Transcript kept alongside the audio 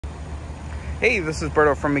Hey, this is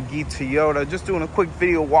Berto from McGee Toyota. Just doing a quick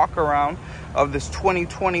video walk around of this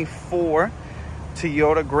 2024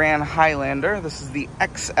 Toyota Grand Highlander. This is the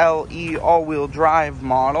XLE all-wheel drive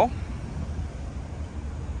model.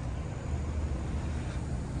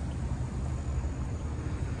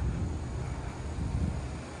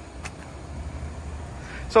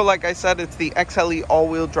 So like I said, it's the XLE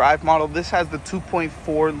all-wheel drive model. This has the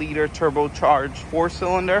 2.4 liter turbocharged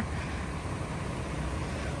 4-cylinder.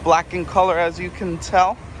 Black in color, as you can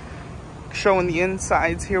tell. Showing the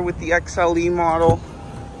insides here with the XLE model.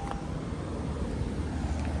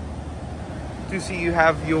 Do see you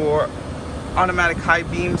have your automatic high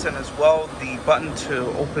beams and as well the button to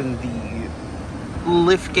open the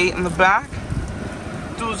lift gate in the back.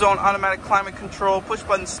 Dual zone automatic climate control, push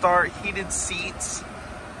button start, heated seats.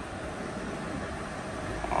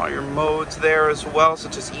 All your modes there as well,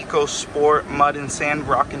 such as Eco, Sport, Mud and Sand,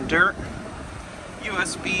 Rock and Dirt.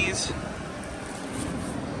 USBs.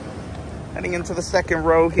 Heading into the second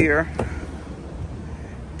row here.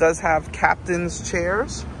 Does have captain's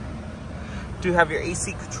chairs. Do have your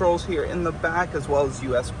AC controls here in the back as well as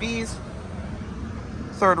USBs.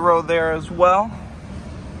 Third row there as well.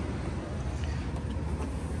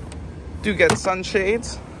 Do get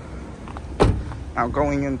sunshades. Now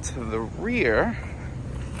going into the rear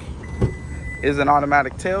is an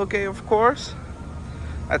automatic tailgate, of course.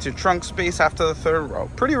 That's your trunk space after the third row.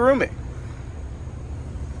 Pretty roomy.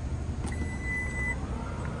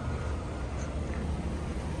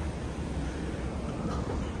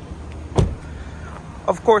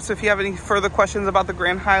 Of course, if you have any further questions about the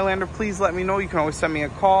Grand Highlander, please let me know. You can always send me a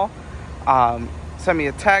call, send me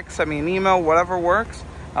a text, send me an email, whatever works.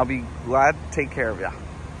 I'll be glad to take care of you.